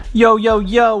Yo, yo,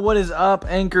 yo, what is up,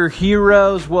 Anchor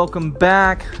Heroes? Welcome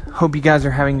back. Hope you guys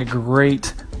are having a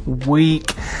great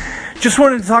week. Just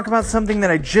wanted to talk about something that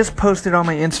I just posted on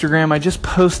my Instagram. I just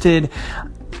posted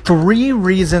 3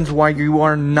 reasons why you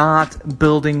are not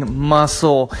building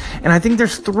muscle. And I think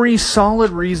there's 3 solid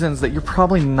reasons that you're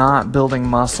probably not building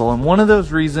muscle. And one of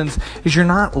those reasons is you're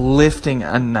not lifting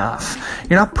enough.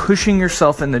 You're not pushing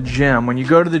yourself in the gym. When you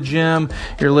go to the gym,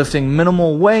 you're lifting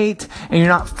minimal weight and you're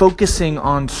not focusing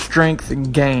on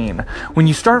strength gain. When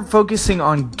you start focusing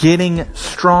on getting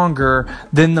stronger,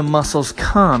 then the muscles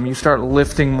come. You start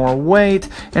lifting more weight,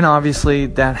 and obviously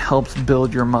that helps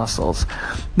build your muscles.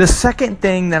 The second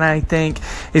thing that I think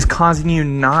is causing you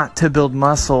not to build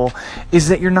muscle is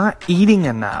that you're not eating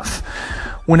enough.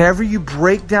 Whenever you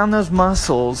break down those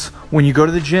muscles, when you go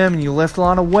to the gym and you lift a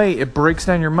lot of weight, it breaks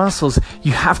down your muscles.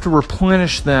 You have to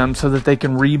replenish them so that they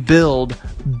can rebuild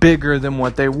bigger than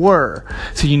what they were.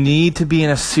 So you need to be in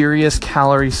a serious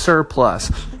calorie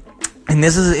surplus. And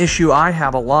this is an issue I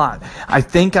have a lot. I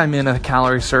think I'm in a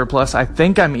calorie surplus. I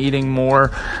think I'm eating more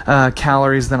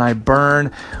calories than I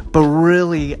burn, but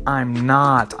really I'm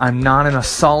not. I'm not in a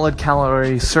solid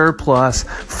calorie surplus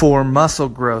for muscle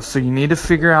growth. So you need to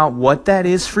figure out what that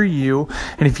is for you.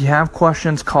 And if you have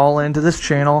questions, call into this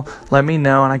channel. Let me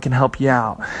know and I can help you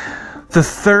out. The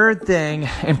third thing,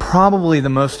 and probably the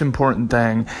most important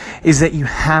thing, is that you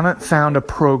haven't found a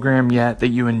program yet that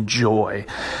you enjoy.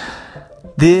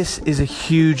 This is a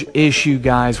huge issue,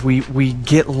 guys. We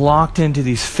get locked into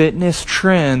these fitness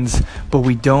trends, but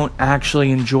we don't actually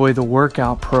enjoy the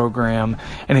workout program,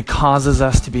 and it causes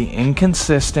us to be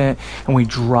inconsistent, and we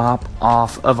drop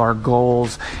off of our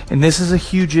goals. And this is a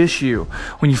huge issue.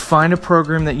 When you find a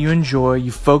program that you enjoy,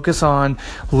 you focus on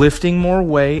lifting more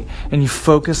weight, and you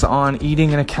focus on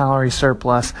eating in a calorie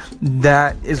surplus,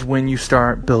 that is when you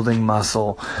start building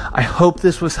muscle. I hope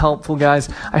this was helpful, guys.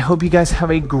 I hope you guys have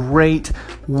a great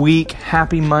week.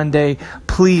 Happy Monday.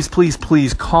 Please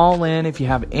call in if you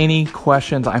have any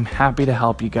questions. I'm happy to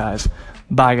help you guys.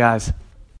 Bye, guys.